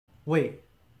Wait,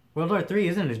 World War 3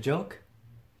 isn't a joke?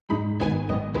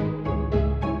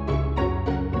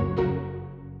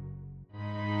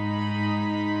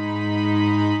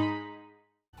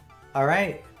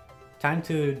 Alright, time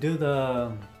to do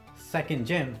the second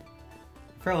gym.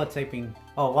 For what typing?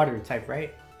 Oh, water type,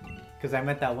 right? Because I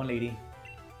met that one lady.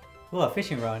 Oh, a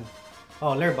fishing rod.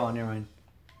 Oh, lure ball, never mind.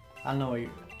 I don't know what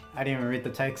you... I didn't even read the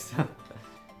text.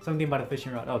 Something about a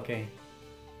fishing rod, okay.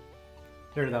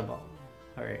 Lure that ball.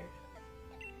 Alright.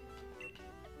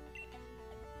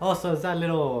 Oh, so it's that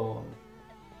little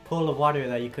pool of water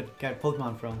that you could get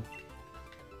Pokemon from.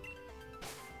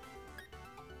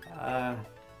 How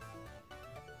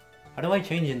do I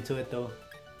change into it though?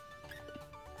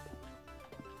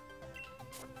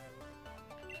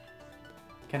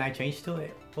 Can I change to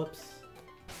it? Whoops.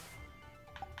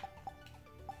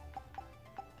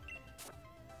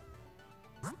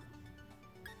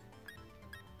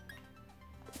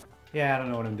 Yeah, I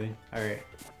don't know what I'm doing. Alright.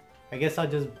 I guess I'll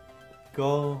just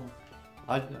go...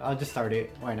 I'll just start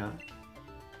it. Why not?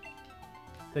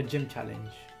 The gym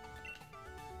challenge.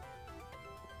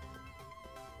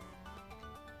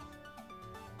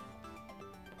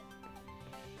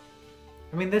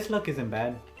 I mean, this look isn't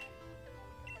bad.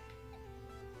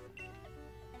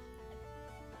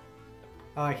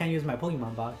 Oh, I can't use my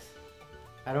Pokemon box.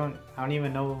 I don't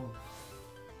even know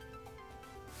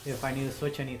if I need to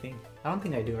switch anything. I don't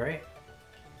think I do, right?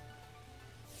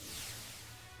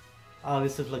 Oh,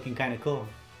 this is looking kind of cool.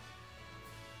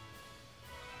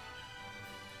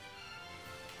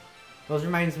 Those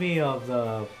reminds me of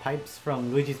the pipes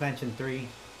from Luigi's Mansion 3.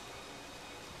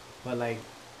 But like...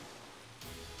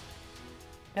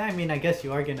 yeah, I mean, I guess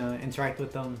you are gonna interact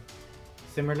with them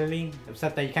similarly,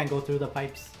 except that you can't go through the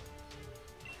pipes.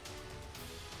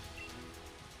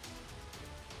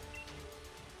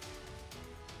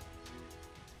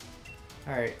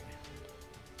 Alright.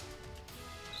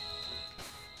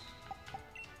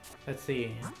 Let's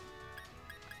see.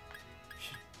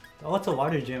 Oh, it's a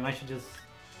water gym. I should just...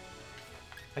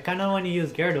 I kinda want to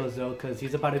use Gyarados though, because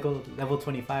he's about to go level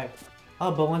 25.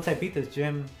 Oh, but once I beat this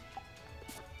gym,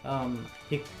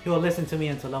 he will listen to me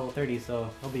until level 30, so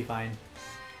he'll be fine.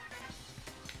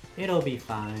 It'll be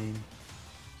fine.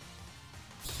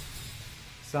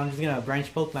 So I'm just gonna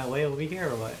branch poke my way over here,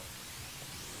 or what?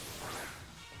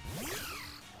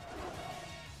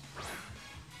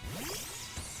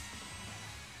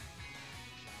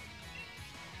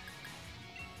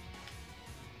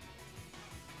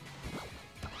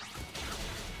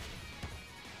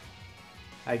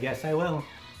 I guess I will.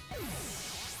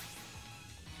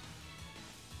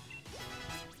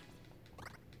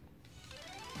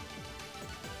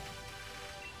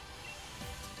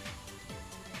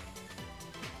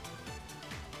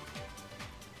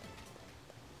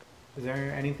 Is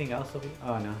there anything else over here?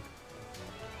 Oh no.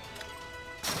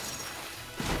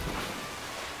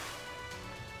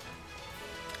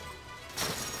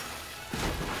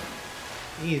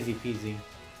 Easy peasy.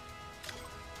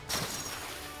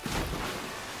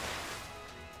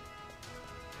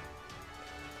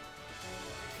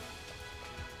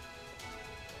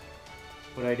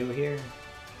 What do I do here?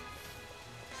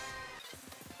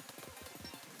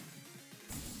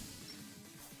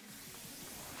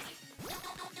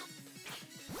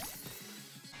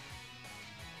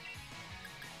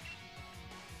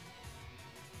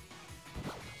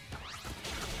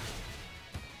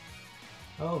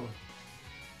 Oh.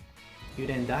 You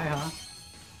didn't die, huh?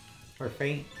 Or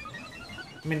faint?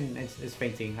 I mean, it's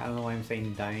fainting. I don't know why I'm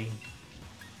saying dying.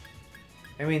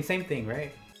 I mean, same thing,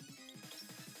 right?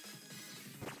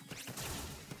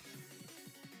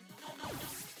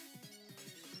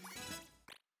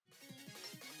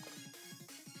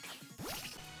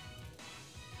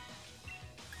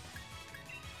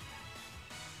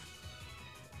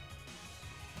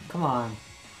 Come on.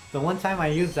 The one time I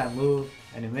used that move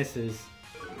and it misses.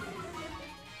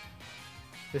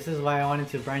 This is why I wanted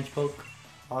to branch poke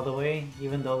all the way,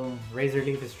 even though Razor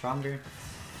Leaf is stronger.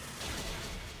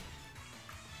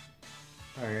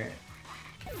 Alright.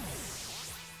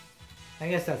 I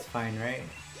guess that's fine, right?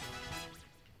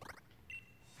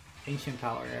 Ancient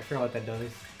Power, I forgot what that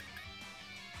does.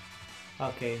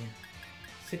 Okay.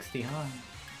 60, huh?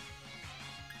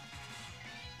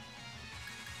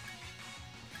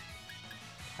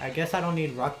 I guess I don't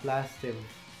need Rock Blast if...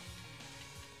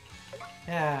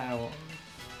 yeah,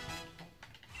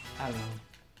 I don't know.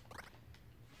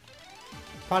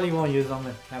 Probably won't use them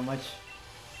that much.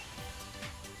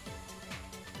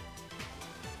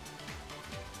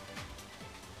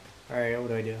 Alright, what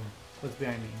do I do? What's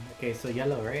behind me? Okay, so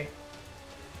yellow, right?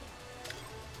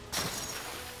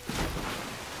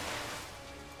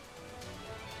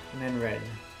 And then red.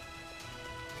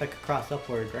 So I could cross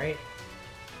upward, right?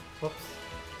 Whoops.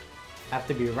 I have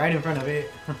to be right in front of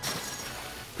it.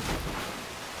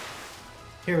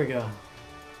 Here we go.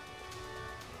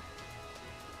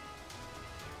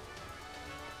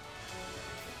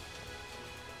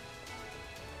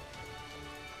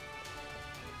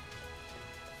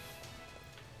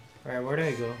 Alright, where do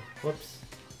I go? Whoops.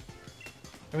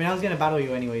 I mean, I was gonna battle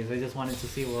you anyways. I just wanted to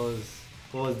see what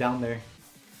was down there.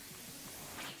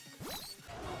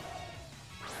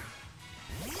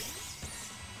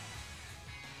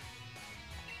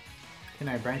 Can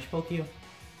I branch poke you?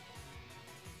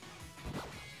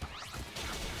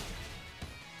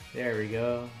 There we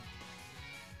go.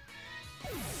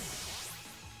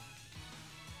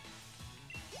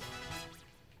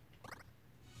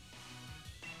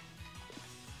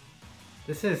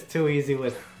 This is too easy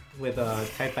with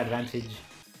type advantage.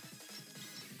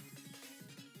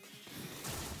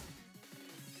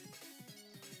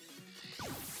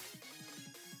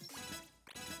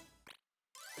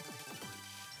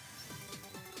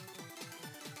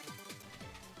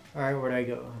 Alright, where'd I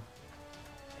go?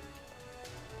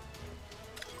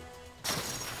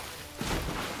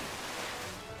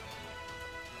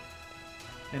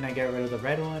 And I get rid of the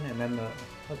red one and then the...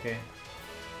 okay.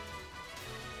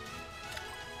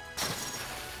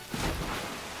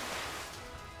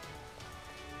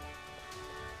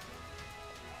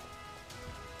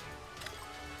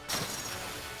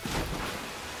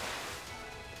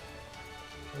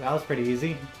 That was pretty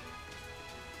easy.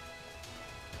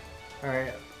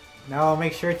 Alright, now I'll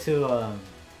make sure to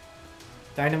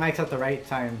Dynamax at the right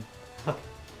time.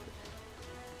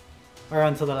 Or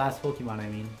until the last Pokemon, I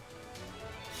mean.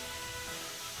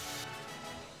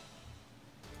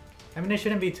 I mean, it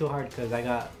shouldn't be too hard because I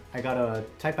got a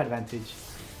type advantage.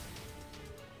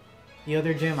 The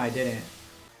other gym I didn't.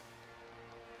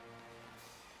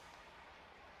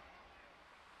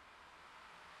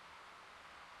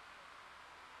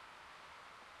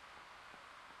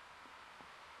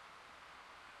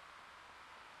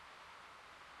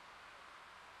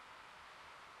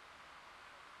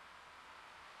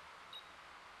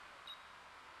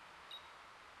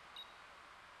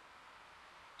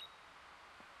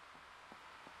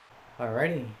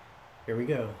 Alrighty, here we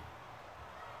go.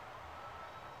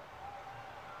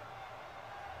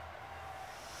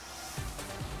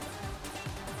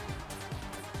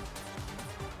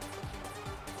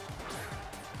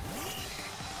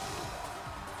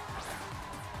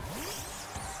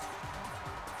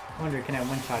 I wonder, can I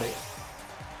one-shot it?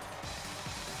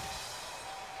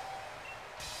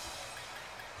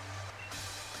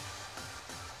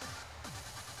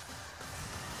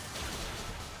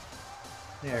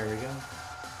 There we go.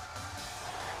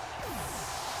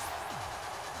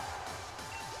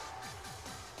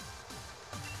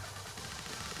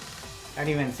 I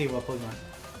didn't even see what Pokemon.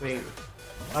 Wait.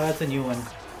 Oh, that's a new one.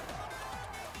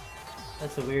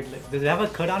 That's a weird look. Does it have a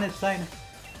cut on its side?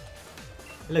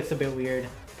 It looks a bit weird.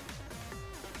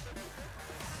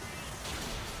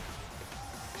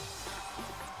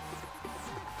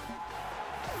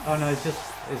 Oh no, it's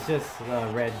just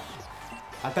red.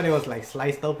 I thought it was like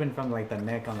sliced open from like the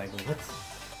neck. I'm like, what?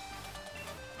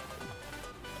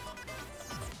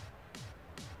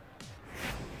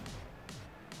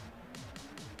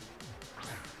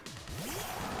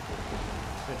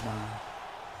 Good one.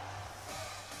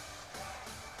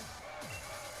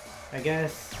 I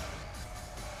guess.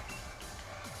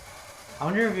 I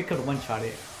wonder if we could one-shot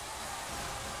it.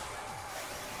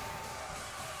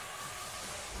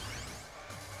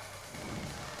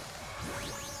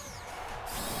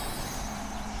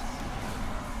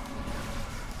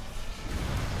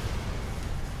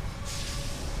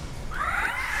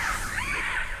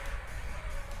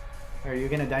 Are you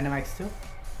gonna Dynamax too?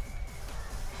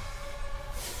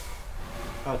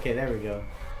 Okay, there we go.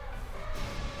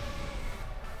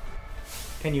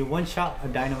 Can you one-shot a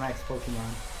Dynamax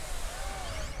Pokemon?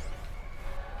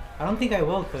 I don't think I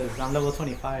will because I'm level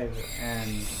 25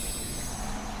 and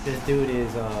this dude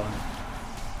is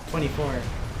 24.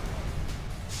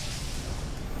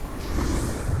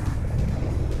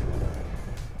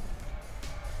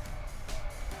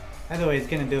 Either way, it's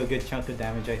gonna do a good chunk of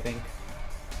damage, I think.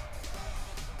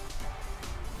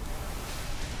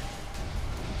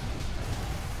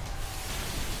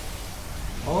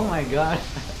 Oh my god.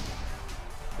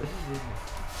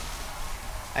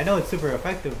 I know it's super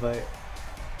effective, but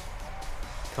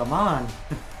come on.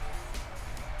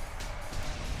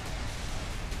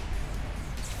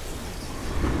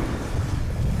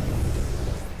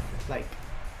 Like,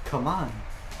 come on.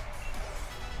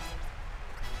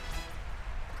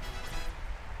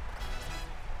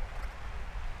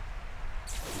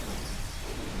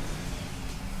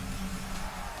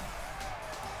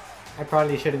 I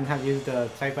probably shouldn't have used the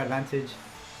type advantage.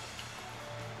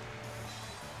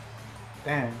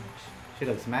 Damn, she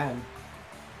looks mad.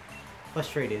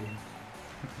 Frustrated.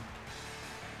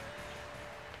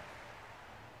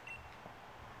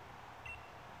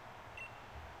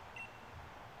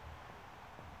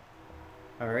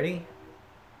 Already?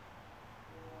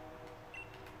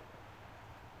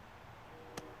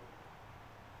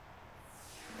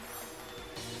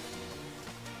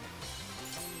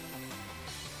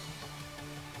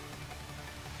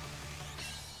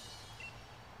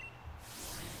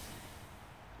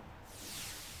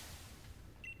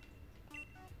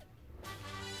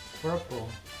 Whirlpool.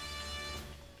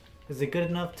 Is it good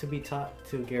enough to be taught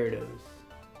to Gyarados?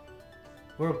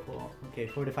 Whirlpool. Okay,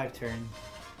 4 to 5 turn.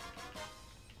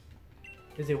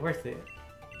 Is it worth it?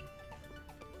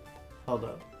 Hold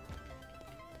up.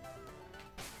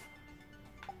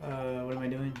 What am I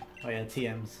doing? Oh yeah,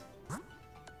 TMs.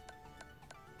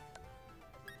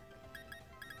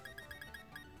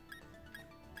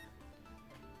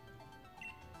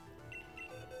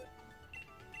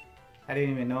 I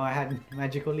didn't even know I had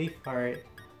Magical Leaf. Alright.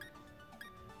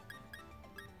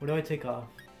 What do I take off?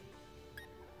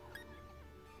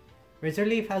 Razor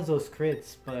Leaf has those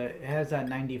crits, but it has that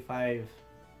 95%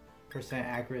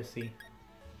 accuracy.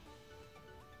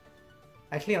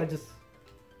 Actually, I'll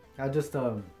just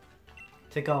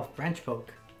take off Branch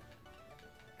Poke,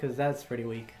 cause that's pretty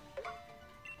weak.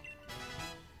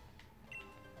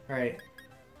 All right,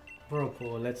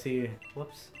 Whirlpool. Let's see.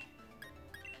 Whoops.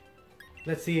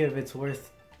 Let's see if it's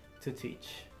worth to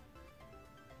teach.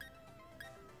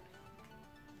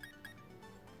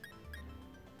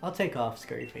 I'll take off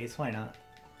Scary Face. Why not?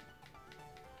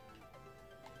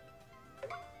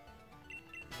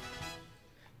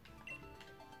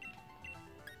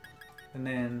 And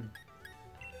then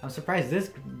I'm surprised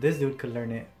this dude could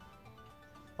learn it.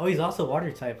 Oh, he's also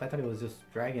water type. I thought it was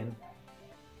just dragon.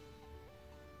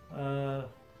 Should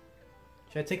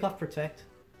I take off Protect?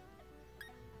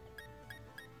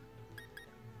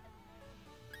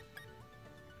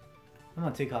 I'm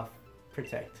gonna take off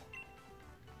Protect.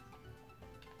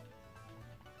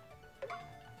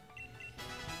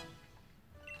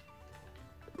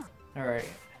 Alright.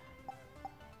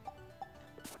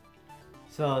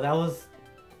 So that was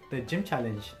the gym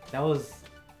challenge. That was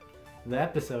the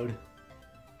episode.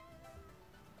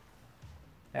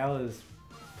 That was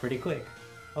pretty quick.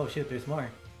 Oh shit, there's more.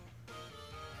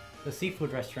 The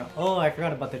seafood restaurant. Oh, I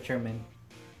forgot about the chairman.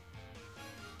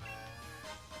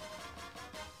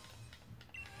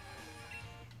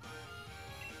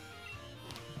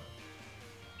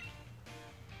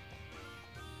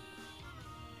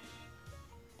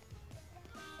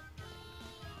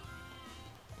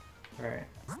 Alright.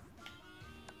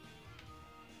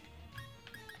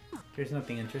 There's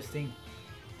nothing interesting.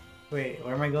 Wait,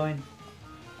 where am I going?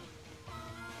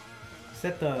 It's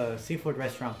at the seafood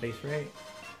restaurant place, right?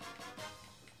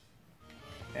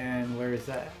 And where is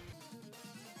that?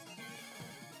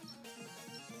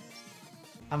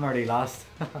 I'm already lost.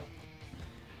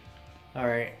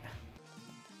 Alright.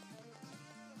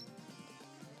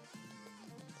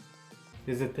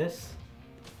 Is it this?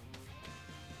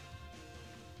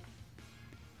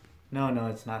 No, no,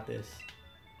 it's not this.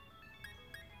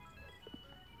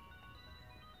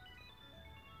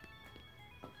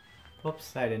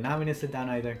 Whoops, I did not mean to sit down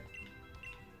either.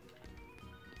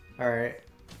 Alright.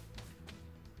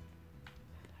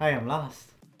 I am lost.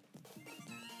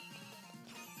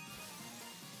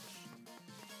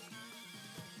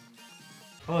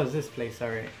 Oh, it's this place,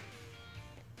 alright.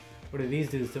 What are these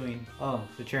dudes doing? Oh,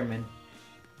 the chairman.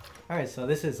 Alright, so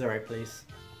this is the right place.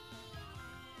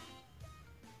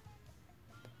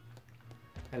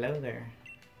 Hello there.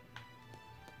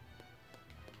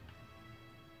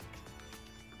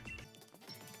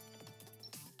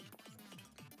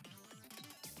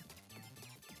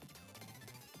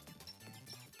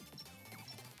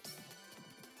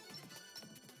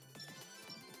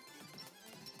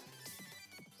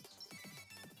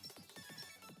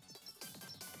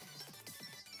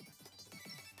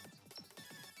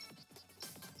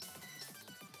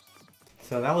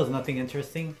 So that was nothing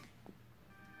interesting.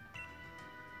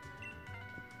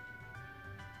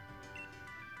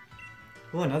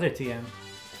 Oh, another TM.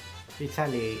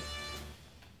 Retaliate.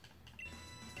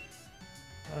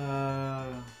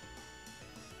 I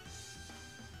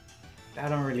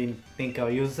don't really think I'll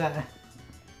use that.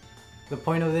 The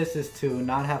point of this is to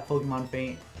not have Pokemon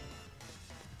faint.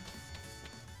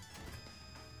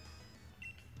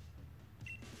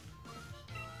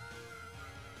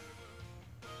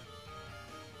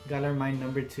 Galar Mine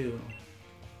number 2.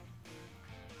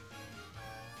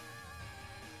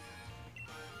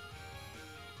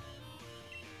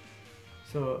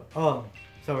 So, oh,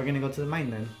 so we're gonna go to the mine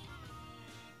then.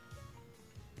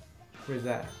 Where's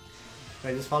that? Do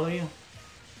I just follow you?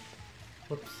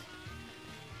 Whoops.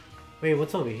 Wait,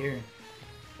 what's over here?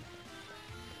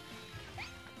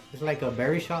 It's like a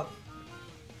berry shop?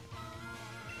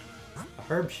 A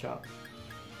herb shop?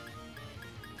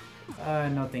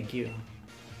 No thank you.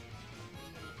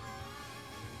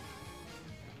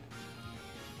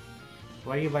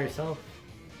 Why are you by yourself?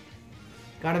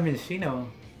 Got a Minccino.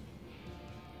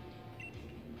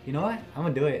 You know what? I'm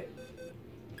gonna do it.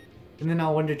 And then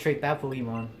I'll Wonder Trait that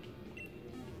Pokemon.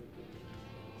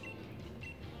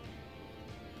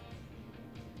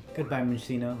 Goodbye,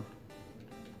 Minccino.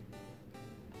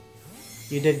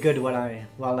 You did good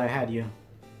while I had you.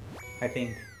 I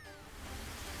think.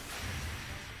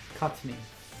 Katsuni.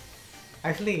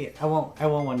 Actually, I won't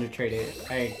Wonder Trait it.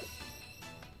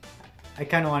 I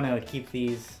kind of want to keep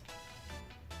these.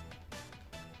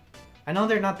 I know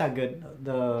they're not that good.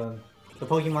 The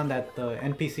Pokemon that the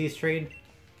NPCs trade,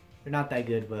 they're not that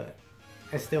good, but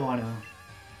I still wanna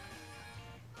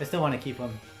keep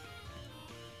them.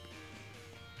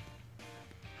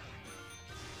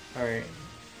 All right.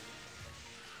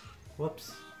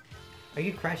 Whoops. I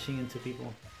keep crashing into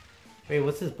people. Wait,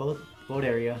 what's this boat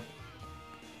area?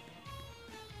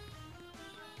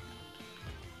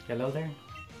 Hello there?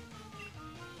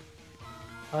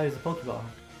 Oh, there's a Pokeball.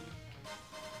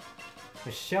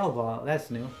 A Shell Ball,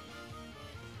 that's new.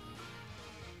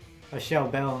 A Shell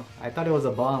Bell. I thought it was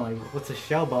a ball, like, what's a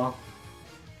Shell Ball?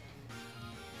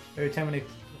 Every time it...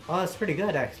 Oh, that's pretty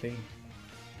good, actually.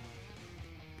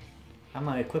 I'm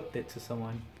gonna equip it to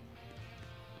someone.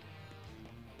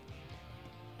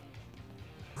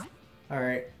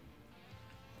 Alright.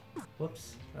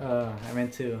 Whoops. I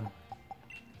meant to...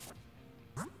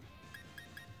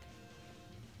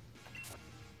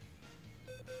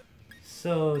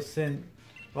 So,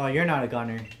 well, you're not a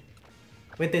goner.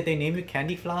 Wait, did they name you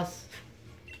Candy Floss?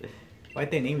 Why'd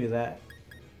they name you that?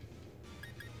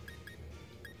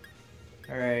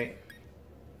 Alright.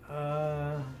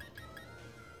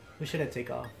 Who should I take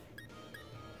off?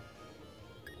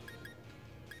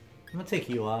 I'm gonna take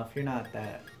you off. You're not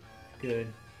that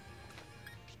good.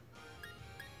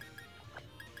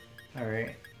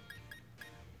 Alright.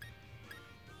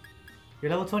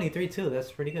 You're level 23 too.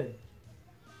 That's pretty good.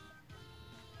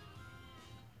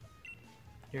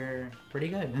 You're pretty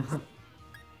good.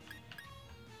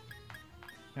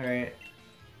 Alright.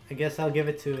 I guess I'll give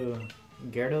it to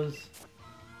Gyarados.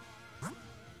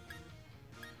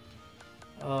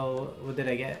 Oh, what did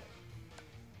I get?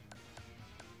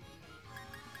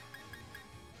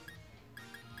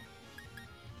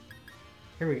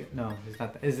 Here we go. No, it's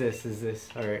not that. Is this.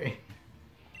 Alright.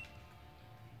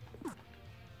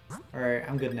 Alright,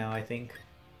 I'm good now, I think.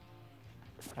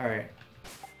 Alright.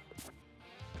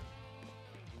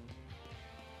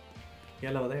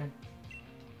 Yellow there.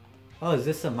 Oh, is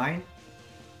this a mine?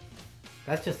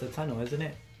 That's just a tunnel, isn't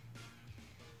it?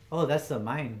 Oh, that's the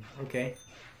mine. Okay.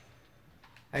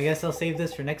 I guess I'll save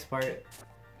this for next part.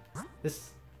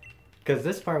 Because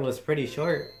this part was pretty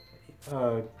short.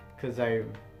 Because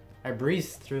I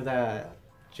breezed through that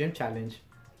gym challenge.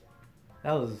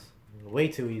 That was way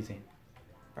too easy.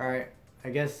 Alright,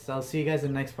 I guess I'll see you guys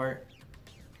in the next part.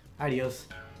 Adios.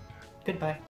 Goodbye.